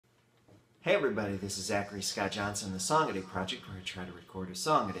Hey everybody, this is Zachary Scot the Song a Day Project, where I try to record a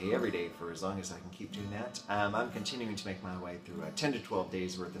song a day every day for as long as I can keep doing that. I'm continuing to make my way through 10 to 12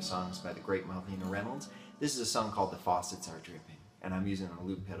 days worth of songs by the great Malvina Reynolds. This is a song called The Faucets Are Dripping, and I'm using a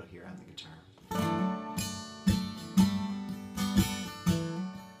loop pedal here on the guitar.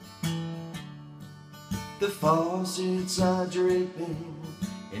 The faucets are dripping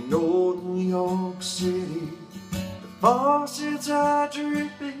in old New York City. The faucets are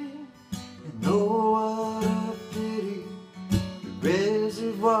dripping. Oh, what a pity. The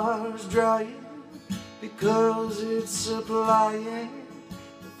reservoir's drying because it's supplying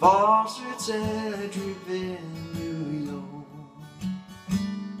the faucets are dripping in New York.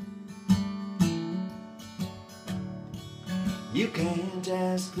 You can't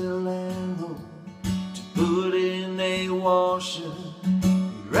ask the landlord to put in a washer.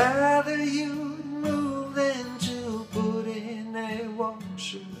 He'd rather you'd move than to put in a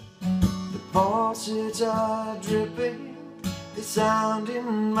washer. Faucets are dripping, they sound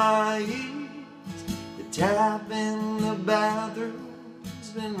in my ears. The tap in the bathroom's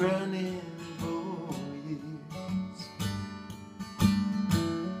been running for years.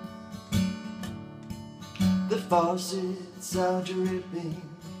 The faucets are dripping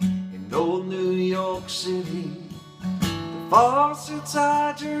in old New York City. The faucets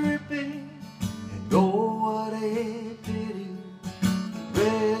are dripping, and oh, what a pity.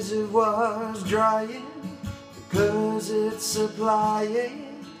 Reservoir's drying because it's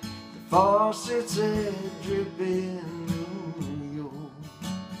supplying the faucets are dripping in New York.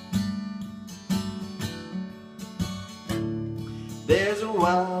 There's a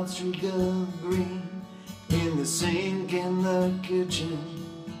wild streak of green in the sink in the kitchen.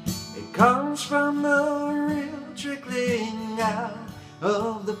 It comes from the rill trickling out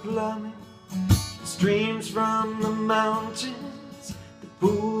of the plumbing. It streams from the mountains,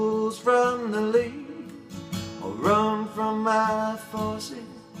 pools from the lake, or run from my faucet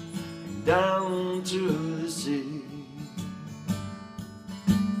and down to the sea.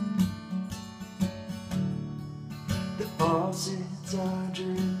 The faucets are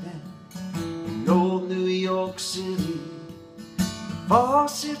dripping in old New York City. The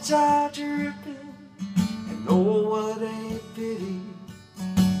faucets are dripping, and oh, what a pity.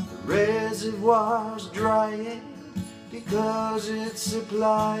 The reservoir's drying because it's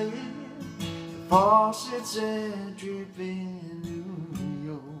supplying the faucets are dripping in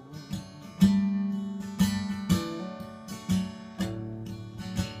New York.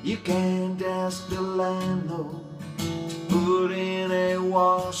 You can't ask the landlord to put in a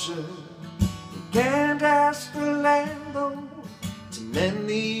washer. You can't ask the landlord to mend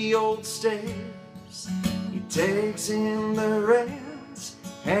the old stairs. He takes in the rents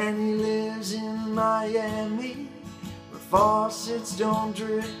and he lives in Miami, faucets don't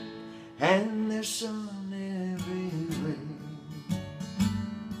drip and there's sun everywhere.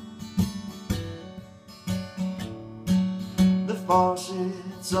 The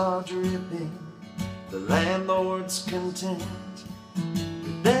faucets are dripping, the landlord's content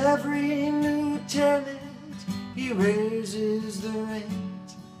with every new tenant. He raises the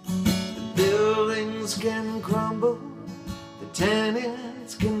rent. The buildings can crumble, the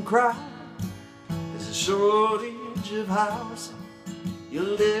tenants can cry. There's a shortage of housing, you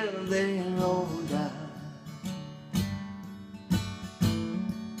live there or die.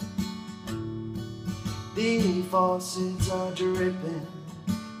 The faucets are dripping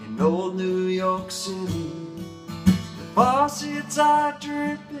in old New York City. The faucets are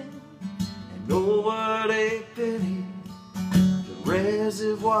dripping, and oh, what a pity. The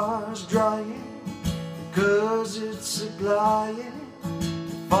reservoir's drying because it's supplying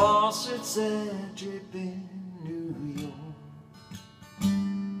the faucets are dripping.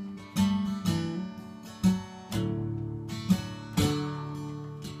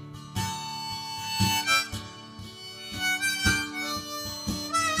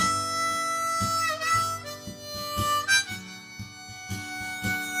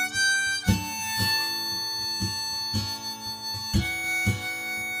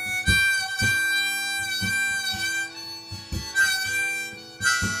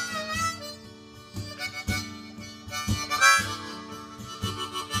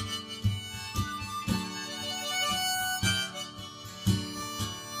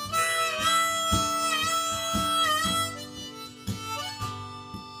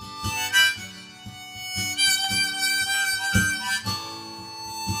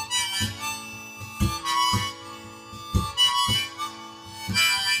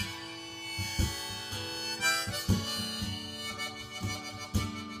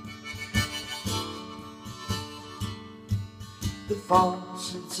 The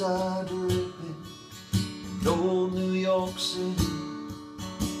faucets are dripping in old New York City.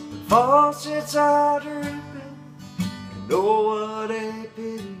 The faucets are dripping, and oh what a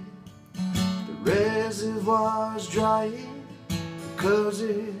pity. The reservoir's drying because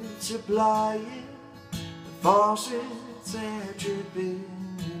it's supplying. The faucets are dripping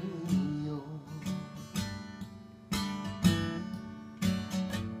in New York.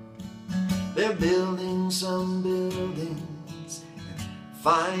 They're building some buildings and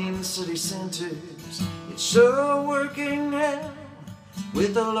fine city centers. It's sure working now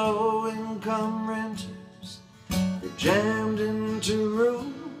with the low-income renters. They're jammed into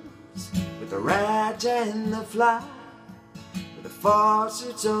rooms with the rat and the fly, where the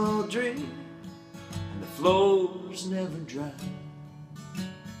faucets all drip and the floors never dry.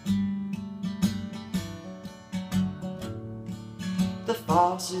 The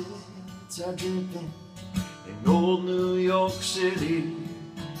faucets are dripping in old New York City.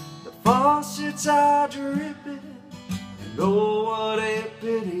 The faucets are dripping, and oh what a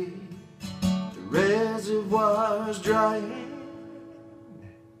pity. The reservoir's drying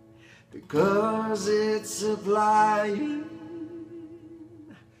because it's supplying.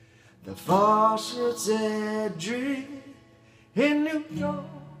 The faucets are dripping in New York.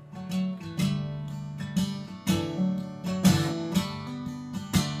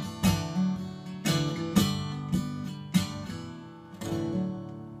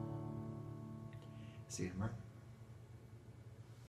 See you, Mark.